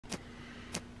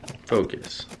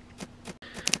Focus.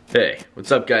 Hey,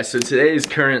 what's up guys? So today is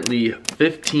currently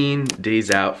 15 days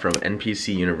out from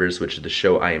NPC Universe, which is the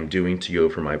show I am doing to go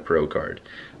for my pro card.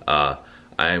 I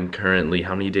am currently,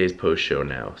 how many days post show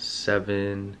now?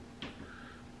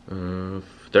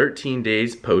 13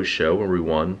 days post show where we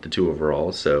won the 2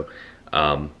 overall. So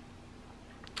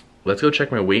let's go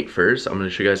check my weight first. I'm gonna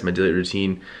show you guys my daily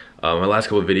routine. My last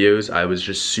couple of videos, I was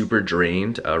just super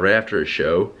drained right after a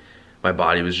show. My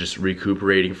body was just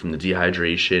recuperating from the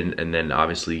dehydration and then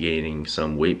obviously gaining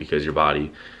some weight because your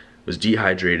body was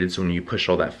dehydrated. So when you push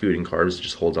all that food and carbs, it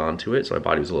just holds on to it. So my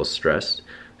body was a little stressed.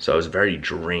 So I was very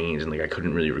drained and like I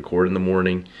couldn't really record in the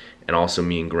morning. And also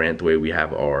me and Grant, the way we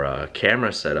have our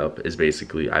camera set up is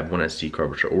basically I have one SD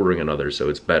card, which we're ordering another, so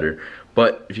it's better.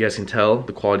 But if you guys can tell,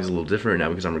 the quality is a little different now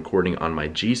because I'm recording on my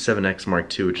G7X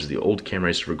Mark II, which is the old camera I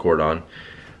used to record on.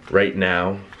 Right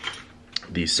now,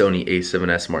 the Sony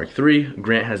A7S Mark III.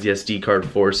 Grant has the SD card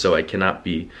for, so I cannot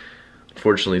be,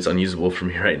 unfortunately it's unusable for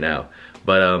me right now.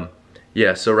 But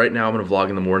yeah, so right now I'm gonna vlog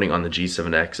in the morning on the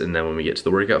G7X, and then when we get to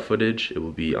the workout footage, it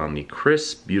will be on the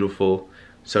crisp, beautiful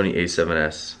Sony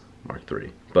A7S Mark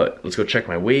III. But let's go check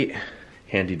my weight.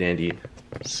 Handy dandy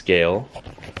scale.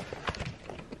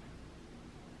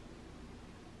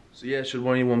 So yeah, I should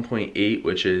 181.8,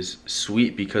 which is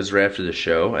sweet because right after the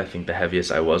show, I think the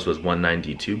heaviest I was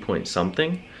 192 point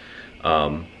something.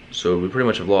 So we pretty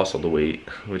much have lost all the weight,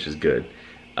 which is good.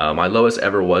 My lowest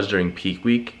ever was during peak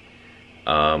week.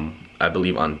 I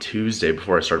believe on Tuesday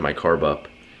before I started my carb up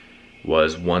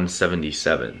was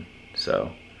 177.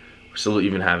 So we still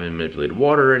even haven't manipulated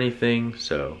water or anything.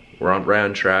 So we're on right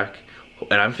on track.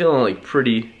 And I'm feeling like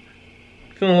feeling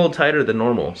a little tighter than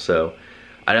normal. So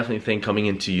I definitely think coming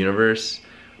into Universe,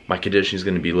 my condition is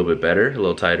going to be a little bit better, a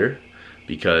little tighter,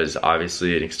 because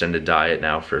obviously an extended diet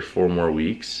now for 4 more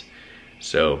weeks.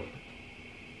 So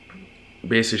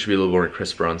basically should be a little more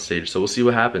crisper on stage. So we'll see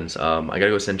what happens. I gotta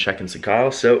go send check-ins to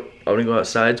Kyle, so I'm gonna go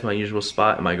outside to my usual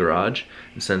spot in my garage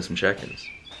and send some check-ins.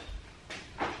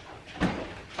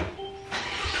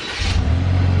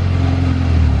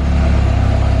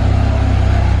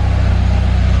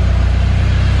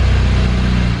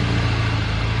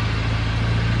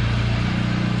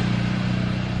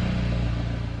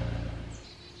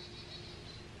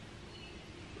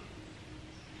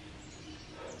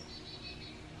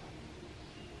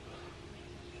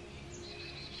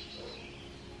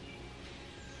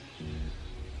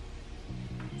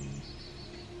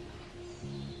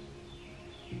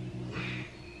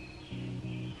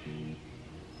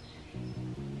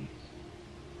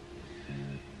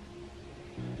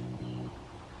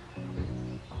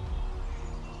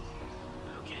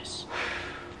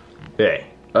 Hey,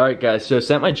 alright guys, so I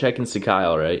sent my check-ins to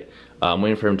Kyle, right? I'm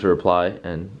waiting for him to reply,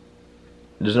 and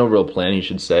there's no real plan, you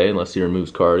should say, unless he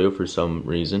removes cardio for some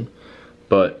reason.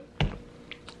 But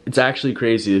it's actually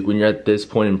crazy, like when you're at this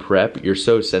point in prep, you're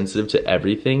so sensitive to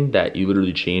everything that you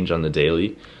literally change on the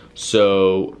daily.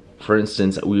 So, for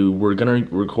instance, we were gonna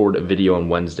record a video on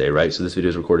Wednesday, right? So this video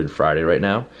is recorded Friday right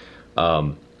now.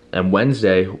 And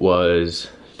Wednesday was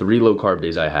 3 low carb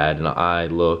days I had, and I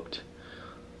looked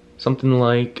something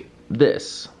like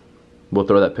this. We'll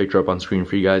throw that picture up on screen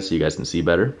for you guys so you guys can see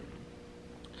better.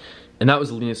 And that was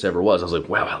the leanest I ever was. I was like,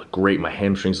 wow, I look great. My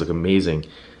hamstrings look amazing.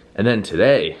 And then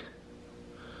today,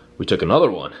 we took another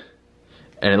one.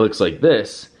 And it looks like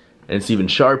this. And it's even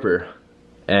sharper.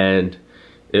 And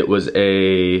it was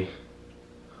a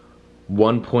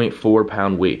 1.4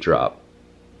 pound weight drop.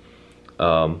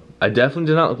 I definitely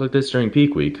did not look like this during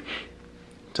peak week.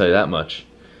 I'll tell you that much.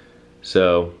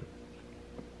 So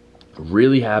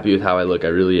really happy with how I look. I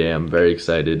really am very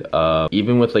excited.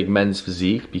 Even with like men's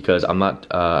physique, because I'm not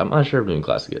sure if I'm doing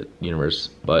classic at Universe,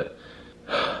 but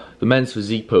the men's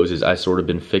physique poses I sort of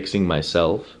been fixing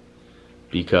myself,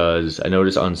 because I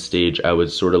noticed on stage I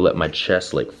would sort of let my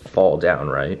chest like fall down,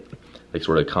 right? Like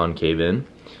sort of concave in.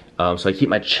 So I keep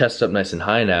my chest up nice and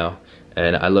high now,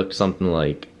 and I looked something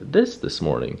like this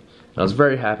morning. And I was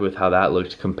very happy with how that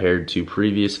looked compared to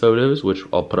previous photos, which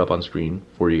I'll put up on screen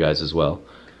for you guys as well.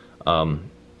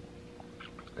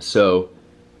 So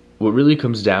what really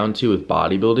comes down to with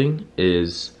bodybuilding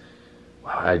is,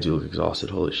 wow, I do look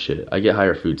exhausted, holy shit. I get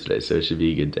higher food today, so it should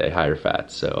be a good day, higher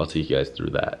fats, so I'll take you guys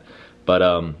through that. But,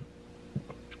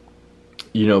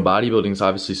 you know, bodybuilding is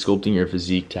obviously sculpting your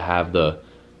physique to have the,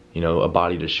 you know, a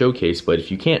body to showcase, but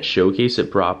if you can't showcase it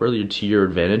properly to your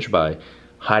advantage by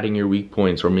hiding your weak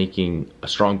points or making a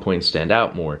strong point stand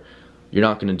out more, you're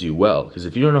not gonna do well. Because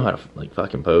if you don't know how to like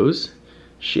fucking pose,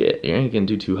 shit, you ain't gonna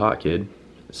do too hot, kid.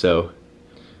 So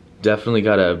definitely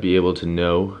gotta be able to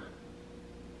know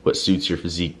what suits your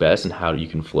physique best and how you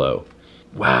can flow.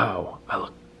 Wow, I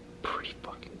look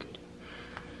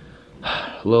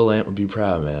Lil Ant would be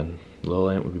proud, man. Lil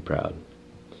Ant would be proud.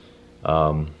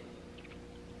 I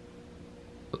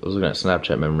was looking at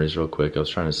Snapchat memories real quick. I was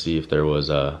trying to see if there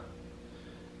was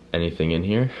anything in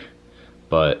here,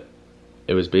 but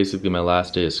it was basically my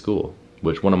last day of school,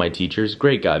 which one of my teachers,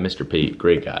 great guy, Mr. Pate,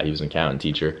 great guy. He was an accountant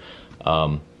teacher.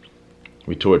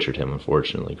 We tortured him,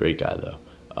 unfortunately. Great guy, though.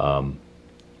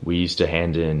 We used to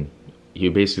hand in, he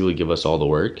would basically give us all the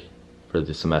work for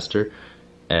the semester,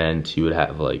 and he would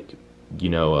have, like, you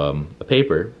know, a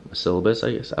paper, a syllabus,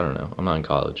 I guess. I don't know. I'm not in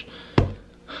college.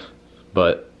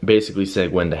 But basically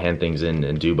saying when to hand things in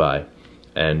and due by.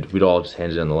 And we'd all just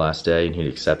hand it in the last day, and he'd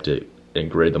accept it and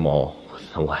grade them all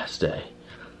the last day.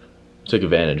 Took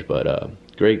advantage, but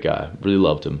great guy. Really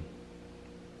loved him.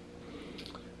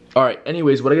 Alright,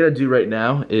 anyways, what I gotta do right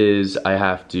now is I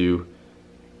have to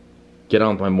get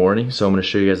on with my morning. So I'm gonna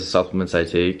show you guys the supplements I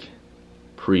take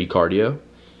pre-cardio.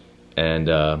 And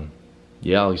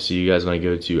yeah, I'll see you guys when I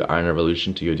go to Iron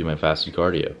Revolution to go do my fasted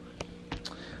cardio.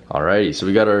 Alrighty, so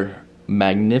we got our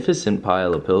magnificent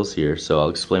pile of pills here. So I'll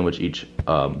explain which each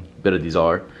bit of these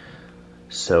are.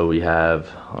 So we have,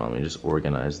 let me just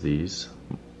organize these.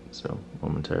 So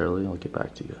momentarily, I'll get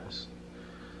back to you guys.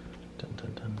 Dun,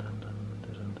 dun, dun, dun, dun.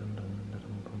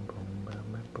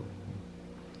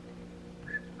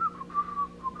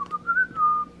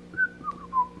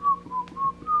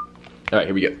 All right,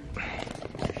 here we go.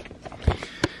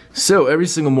 So every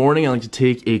single morning I like to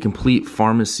take a complete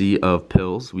pharmacy of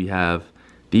pills. We have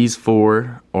these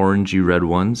 4 orangey red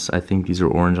ones. I think these are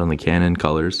orange on the Canon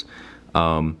colors.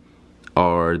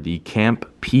 Are the Camp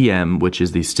PM, which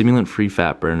is the stimulant-free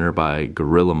fat burner by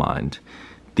Gorilla Mind.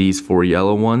 These 4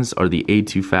 yellow ones are the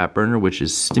A2 fat burner, which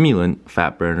is stimulant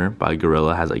fat burner by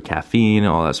Gorilla. Has like caffeine,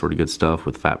 all that sort of good stuff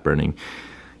with fat burning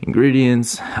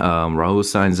ingredients.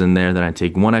 Raulousine in there. Then I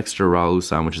take 1 extra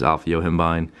Raulousine, which is alpha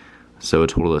yohimbine. So a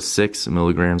total of 6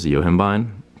 milligrams of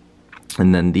yohimbine.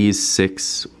 And then these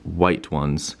 6 white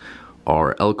ones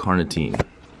are L-carnitine.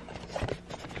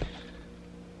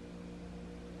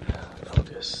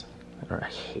 Focus. I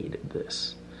hated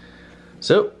this.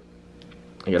 So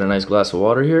I got a nice glass of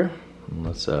water here.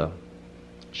 Let's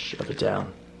shove it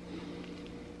down.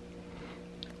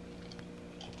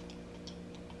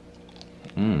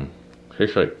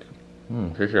 Tastes like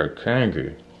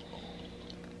candy.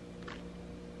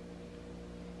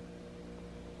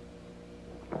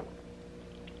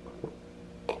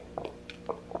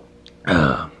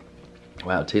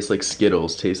 Wow, tastes like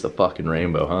Skittles. Tastes the fucking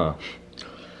rainbow, huh?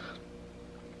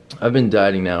 I've been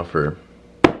dieting now for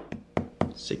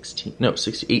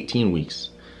 18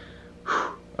 weeks.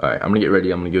 Alright, I'm gonna get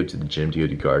ready. I'm gonna go to the gym to go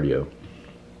do cardio.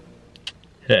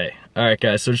 Hey, alright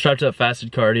guys, so just wrapped up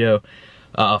fasted cardio.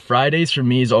 Fridays for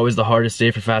me is always the hardest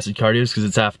day for fasted cardio because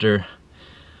it's after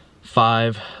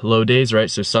 5 low days, right?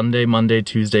 So Sunday, Monday,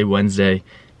 Tuesday, Wednesday,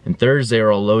 and Thursday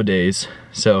are all low days.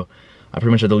 So I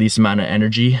pretty much have the least amount of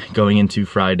energy going into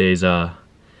Friday's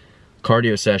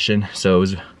cardio session. So it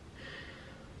was,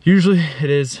 usually it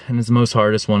is, and it's the most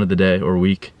hardest one of the day or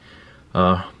week.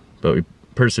 But we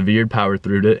persevered, powered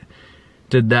through it.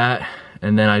 Did that,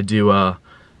 and then I do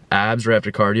abs right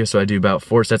after cardio. So I do about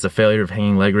 4 sets of failure of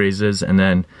hanging leg raises, and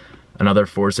then another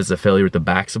 4 sets of failure with the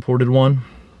back supported one.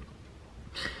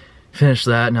 Finish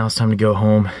that, now it's time to go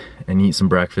home and eat some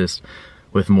breakfast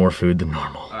with more food than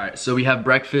normal. All right, so we have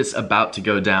breakfast about to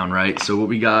go down, right? So what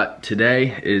we got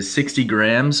today is 60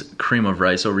 grams cream of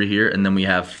rice over here, and then we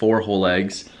have 4 whole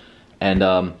eggs. And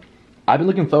I've been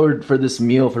looking forward for this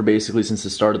meal for basically since the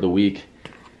start of the week.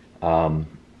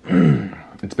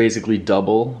 It's basically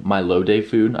double my low day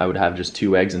food. I would have just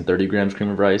 2 eggs and 30 grams cream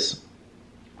of rice.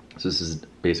 So this is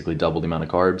basically double the amount of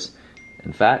carbs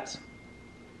and fats.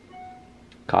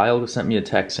 Kyle sent me a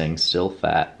text saying still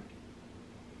fat.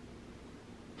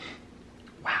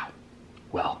 Wow.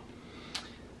 Well.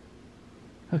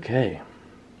 Okay.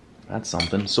 That's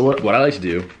something. So what I like to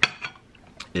do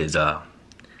is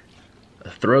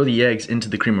throw the eggs into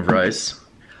the cream of rice.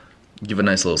 Give it a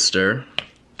nice little stir.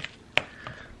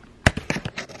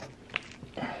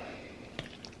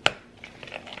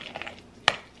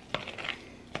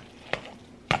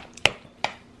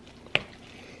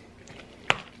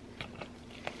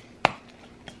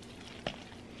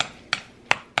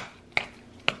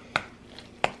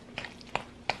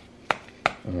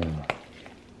 Yeah.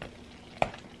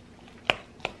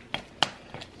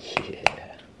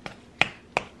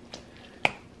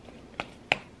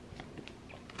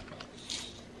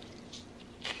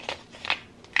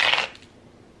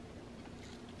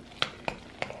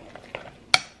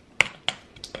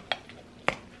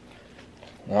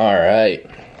 All right.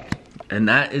 And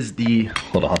that is the,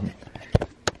 hold on.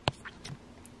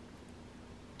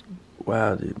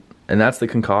 Wow, dude. And that's the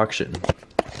concoction.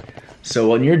 So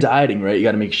when you're dieting, right, you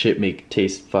gotta make shit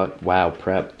taste,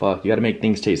 you gotta make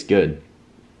things taste good.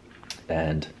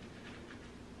 And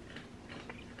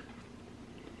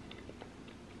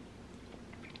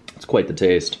it's quite the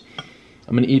taste.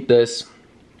 I'm gonna eat this,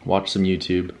 watch some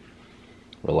YouTube,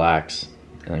 relax,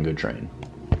 and then go train.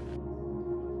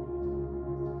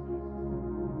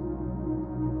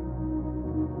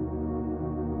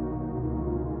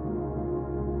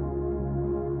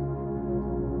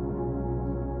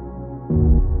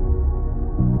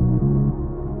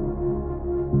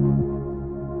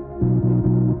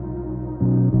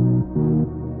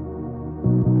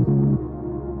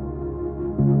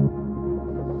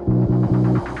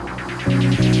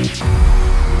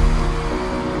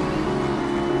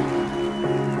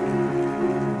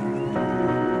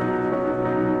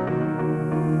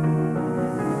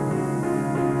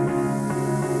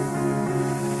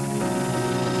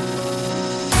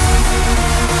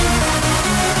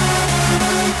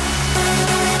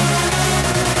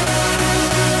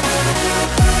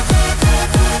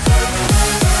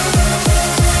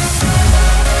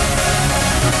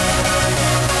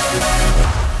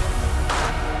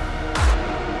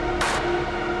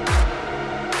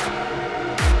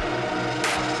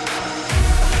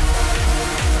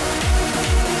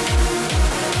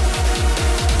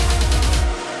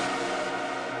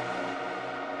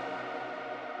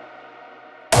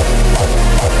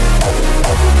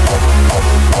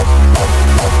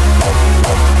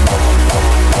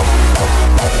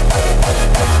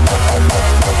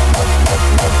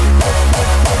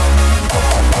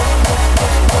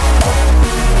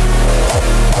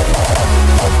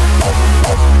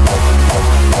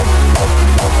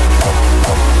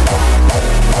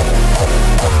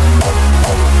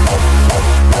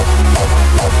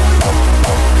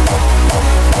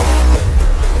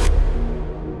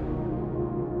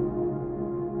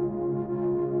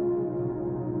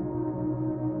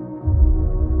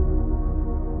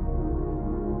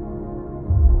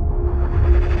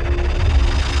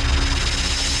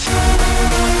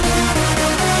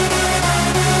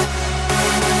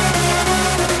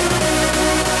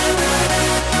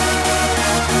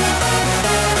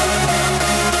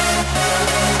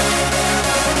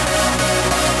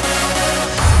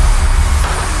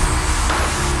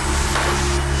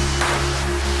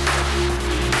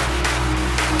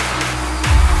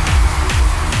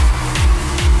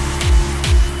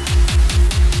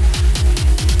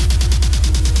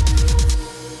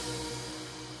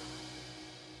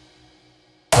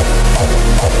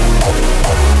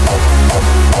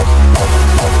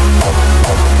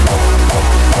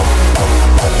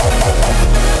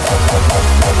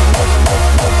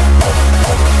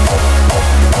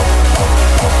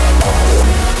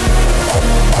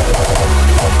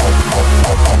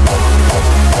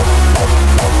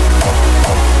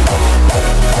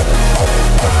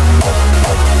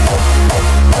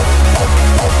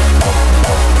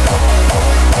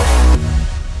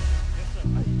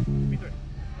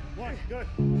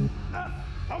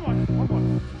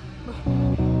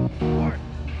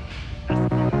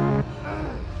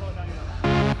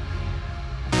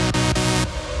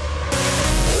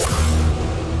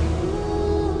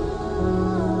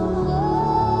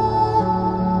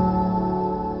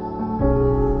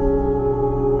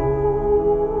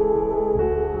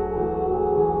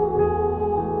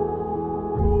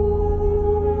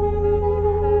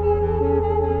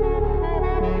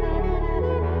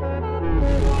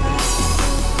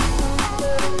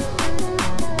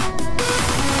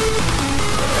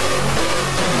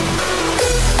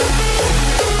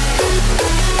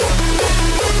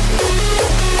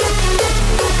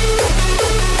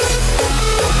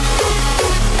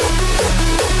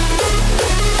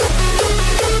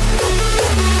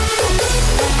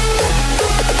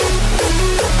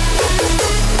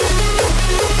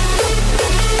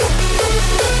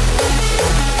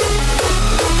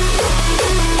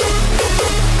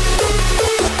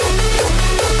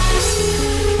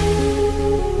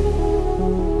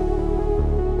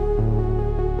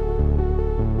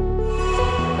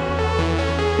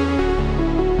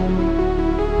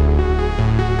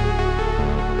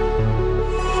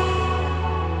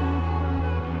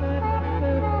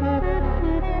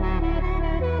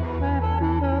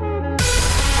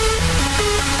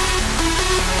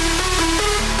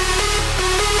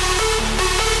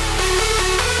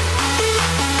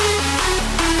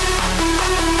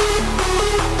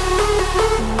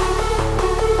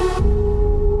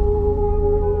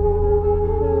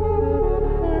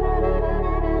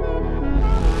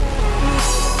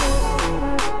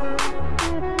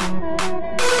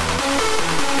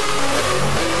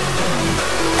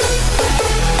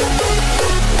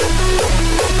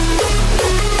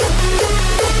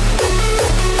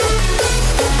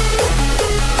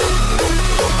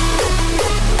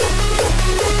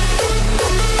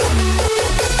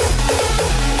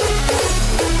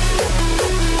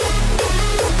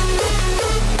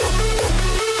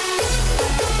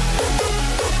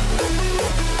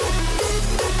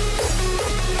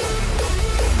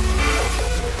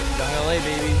 LA,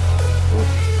 baby.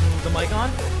 Is the mic on?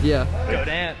 Yeah. Go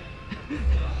Dan.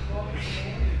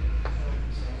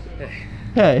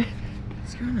 Hey.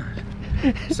 What's going on?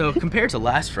 So compared to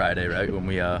last Friday, right, when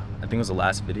we I think it was the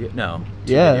last video. No,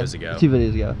 two videos ago. 2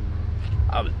 videos ago.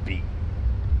 I was beat.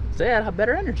 So yeah, I had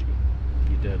better energy.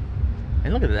 You did.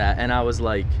 And look at that. And I was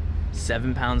like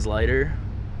 7 pounds lighter.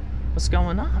 What's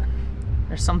going on?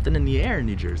 There's something in the air in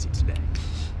New Jersey today.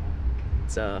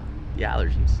 It's the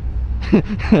allergies.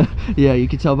 Yeah, you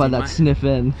can tell by that my, sniff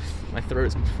in. My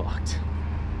throat's fucked.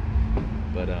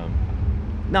 But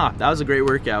nah, that was a great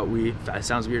workout. It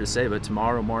sounds weird to say, but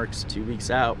tomorrow marks 2 weeks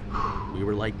out. We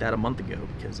were like that a month ago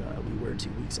because we were 2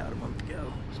 weeks out a month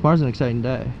ago. Tomorrow's an exciting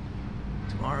day.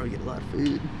 Tomorrow we get a lot of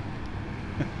food.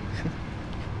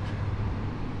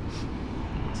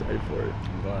 Excited for it.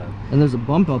 I'm glad. And there's a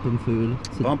bump up in food.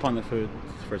 Bump on the food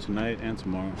for tonight and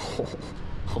tomorrow.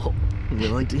 You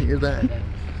like to hear that?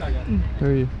 How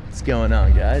are you? What's going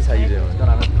on, guys? How you doing?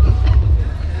 That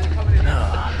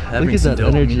Look brings at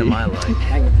some that dopamine energy. to my life.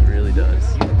 It really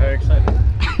does. Very excited.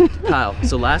 Kyle,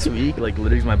 so last week, like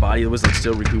literally my body was like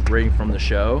still recuperating from the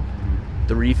show.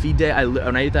 The refeed day,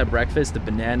 when I ate that breakfast, the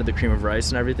banana, the cream of rice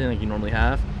and everything like you normally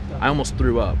have, I almost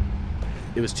threw up.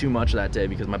 It was too much that day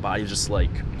because my body was just like...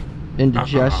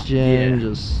 Indigestion, Yeah.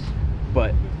 just...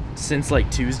 But since like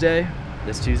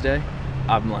this Tuesday,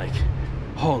 I'm like,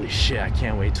 holy shit, I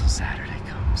can't wait till Saturday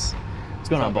comes. What's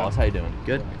going on, boss? How you doing?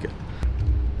 Good? Good.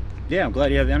 Yeah, I'm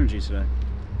glad you have the energy today.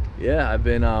 Yeah, I've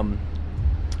been,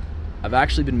 I've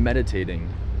actually been meditating.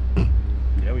 Yeah,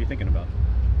 what are you thinking about?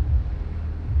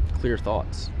 Clear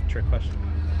thoughts. Trick question.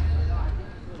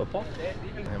 Football?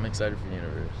 I'm excited for the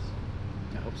universe.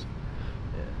 I hope so.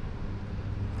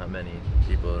 Yeah. Not many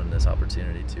people in this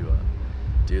opportunity to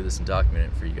do this and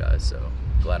document it for you guys, so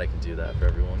glad I can do that for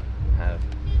everyone. Have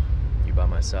you by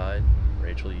my side,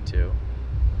 Rachel, you too,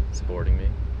 supporting me.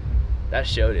 That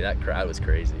showed it. That crowd was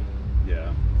crazy.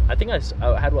 Yeah. I think I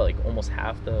had what, like almost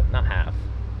half the, not half,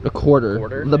 A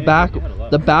quarter. The Yeah, back, you had a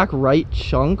lot. the back right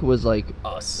chunk was like...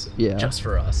 us. Yeah. Just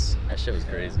for us. That shit was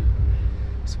crazy.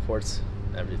 Supports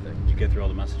everything. Did you get through all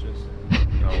the messages?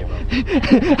 No.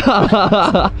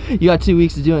 You got 2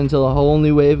 weeks to do it until a whole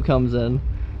new wave comes in.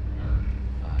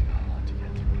 I got a lot to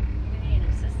get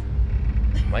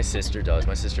through. My sister does.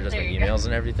 My sister does my emails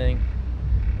and everything.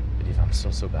 But if I'm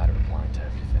so bad at replying to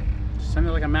everything. Send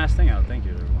it like a mass thing out. Thank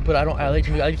you, everyone. But I like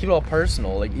to keep it all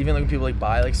personal. Like even like when people like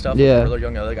buy like stuff Yeah. when they're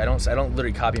young, like I don't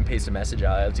literally copy and paste a message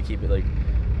out. I have to keep it like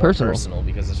more Personal.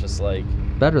 because it's just like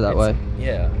Better that way.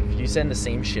 Yeah. If you send the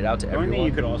same shit out to The only thing you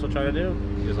everyone. could also try to do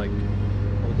is like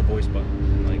hold the voice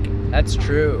button. Like That's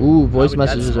true. Ooh, voice That would-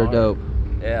 that's messages are smart. dope.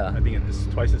 Yeah. I think it's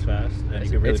twice as fast. And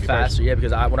you could really It's be faster, yeah,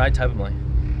 because when I type, I'm like,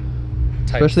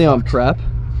 type Especially on fuck. prep.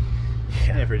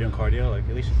 Yeah, if you're doing cardio, like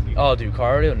at least. You Oh, dude,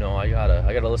 cardio? No, I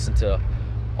gotta listen to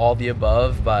All the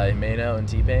Above by Mano and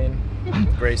T-Pain.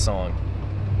 Great song.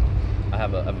 I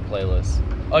have a playlist.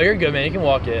 Oh, you're good, man. You can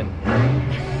walk in.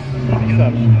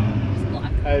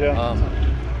 I don't.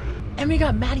 And we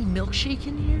got Maddie Milkshake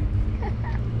in here.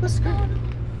 What's going on?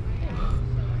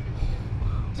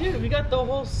 Dude, we got the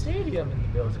whole stadium in the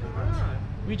building.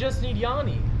 We just need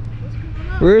Yanni.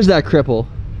 Where is that cripple?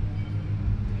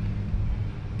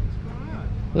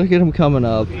 Look at him coming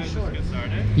up.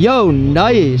 Yo,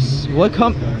 nice. What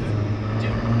Dude,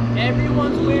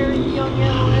 everyone's wearing Young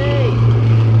LA.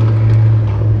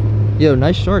 Yo,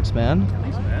 nice shorts, man.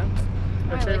 Thanks, man.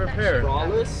 My favorite pair.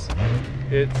 Braless.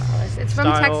 It's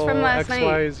from text from last night.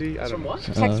 XYZ. I From don't know. what?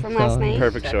 Text from last night.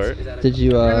 Perfect short. Did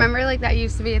you Remember, like that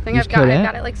used to be a thing. use I code got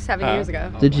ANT? it like 7 years ago.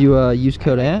 Did you use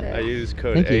code ANT? I use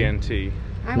code Thank you. ANT,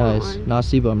 I want Nice. one. Not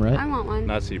CBUM, right? I want one.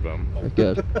 not CBUM.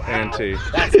 Good. ANT.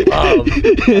 That's love.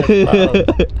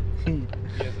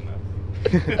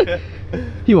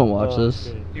 He won't watch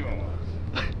this. You won't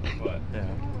watch. What? Yeah.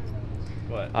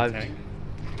 What? I've- Tank?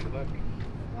 Good luck.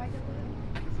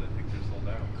 Because the picture's sold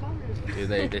out.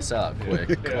 Dude, they sell out quick.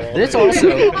 Yeah. It's also.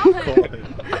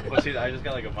 Well, see, I just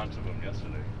got like a bunch of them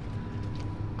yesterday.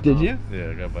 Did you? Yeah,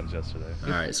 I got a bunch yesterday.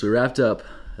 All right, so we wrapped up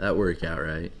that workout,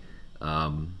 right?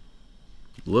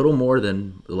 A little more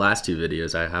than the last two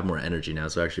videos. I have more energy now,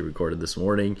 so I actually recorded this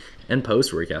morning and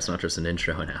post-workout, so not just an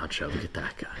intro and outro. Look at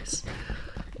that, guys.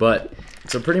 But,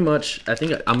 so pretty much, I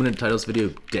think I'm going to title this video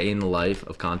Day in the Life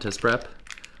of Contest Prep.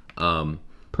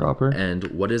 Proper. And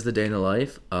what is the day in the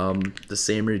life? The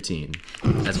same routine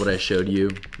as what I showed you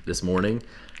this morning.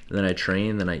 And then I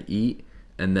train, then I eat,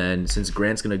 and then since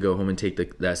Grant's going to go home and take the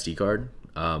SD card,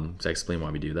 so I explain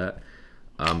why we do that,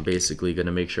 I'm basically going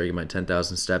to make sure I get my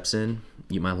 10,000 steps in,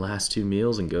 eat my last 2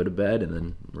 meals, and go to bed, and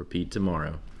then repeat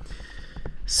tomorrow.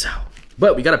 So,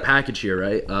 But we got a package here,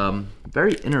 right?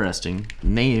 Very interesting.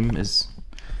 Name is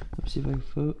Let me see if I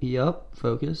can Yup,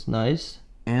 focus. Nice.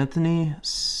 Anthony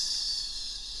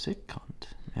Sicont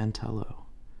Mantello.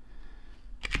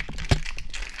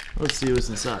 Let's see what's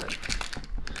inside.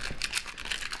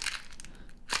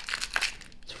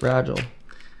 It's fragile.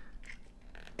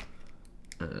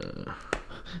 They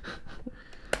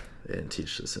didn't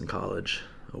teach this in college.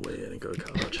 Oh wait, I didn't go to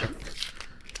college.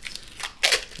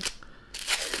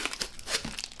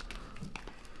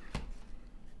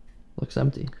 Looks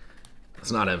empty.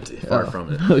 It's not empty. Far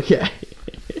from it. Okay.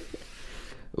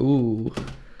 Ooh.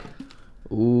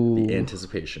 Ooh. The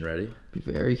anticipation. Ready? Be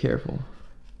very careful.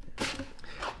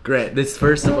 Grant, this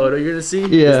first photo you're gonna see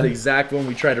Yeah. is the exact one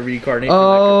we tried to reincarnate.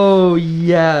 Oh,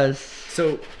 yes.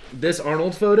 So this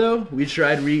Arnold photo, we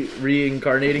tried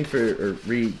reincarnating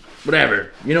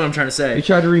whatever. You know what I'm trying to say. We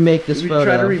tried to remake this photo. We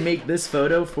tried to remake this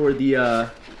photo for the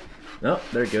no,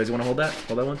 there it goes. You want to hold that?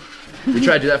 Hold that one. We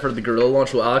tried to do that for the gorilla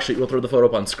launch. We'll throw the photo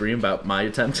up on screen about my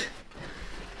attempt.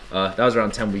 That was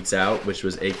around 10 weeks out, which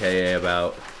was AKA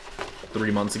about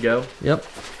 3 months ago. Yep.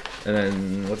 And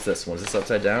then what's this one? Is this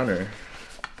upside down or?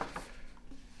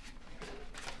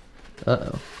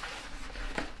 Uh-oh.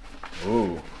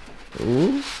 Ooh.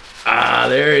 Ooh. Ah,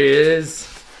 there it is.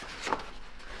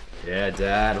 Yeah,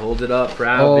 Dad, hold it up,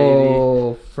 proud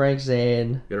Oh, baby. Frank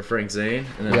Zane. Got a Frank Zane,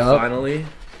 and then Yup. finally,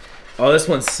 oh, this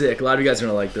one's sick. A lot of you guys are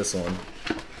gonna like this one.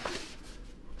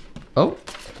 Oh.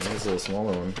 This is a little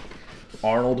smaller one.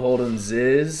 Arnold holding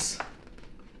Ziz.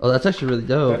 Oh, that's actually really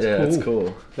dope. That's Yeah, cool. it's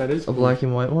cool. That is A cool. black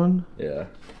and white one? Yeah.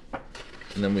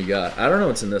 And then we got, I don't know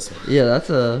what's in this one. Yeah,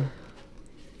 that's a...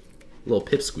 Little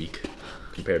pipsqueak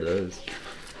compared to those.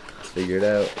 Let's figure it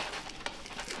out.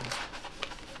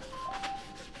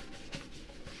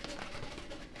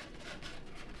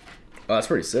 Oh, that's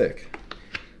pretty sick.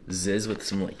 Ziz with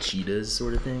some like cheetahs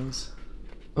sort of things.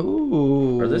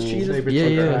 Ooh. Are those cheetahs? Saber-tooth Yeah,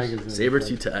 yeah. tigers and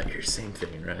Saber-tooth tigers, same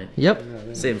thing, right? Yep.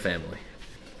 Yeah, Same family.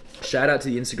 Shout out to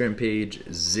the Instagram page,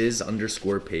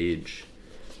 Ziz_page.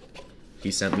 He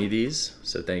sent me these,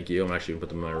 so thank you. I'm actually gonna put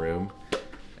them in my room.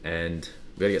 And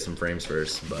we gotta get some frames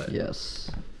first, but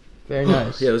Yes. Very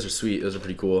nice. yeah, those are sweet. Those are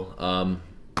pretty cool.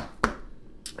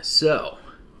 So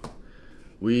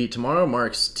tomorrow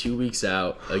marks 2 weeks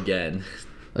out again.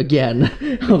 Again.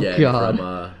 Oh, Again God.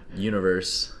 from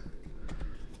Universe.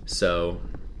 So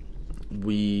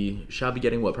we shall be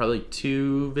getting probably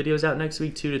 2 videos out next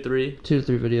week, 2 to 3. 2 to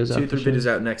 3 videos out. 2 to 3 for sure. videos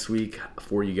out next week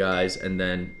for you guys, and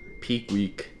then peak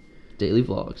week. Daily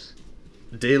vlogs.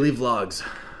 Daily vlogs.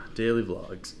 Daily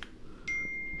vlogs.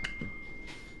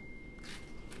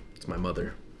 It's my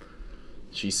mother.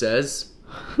 She says,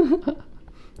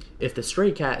 if the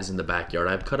stray cat is in the backyard,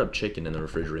 I've cut up chicken in the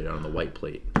refrigerator on the white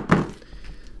plate.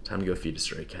 Time to go feed a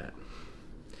stray cat.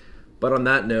 But on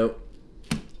that note,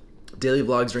 daily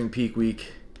vlogs during peak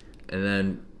week, and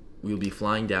then we'll be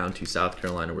flying down to South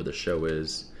Carolina where the show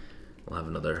is. We'll have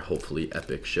another hopefully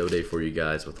epic show day for you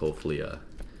guys with hopefully a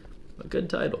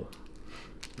good title.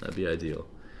 That'd be ideal.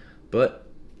 But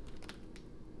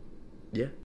yeah.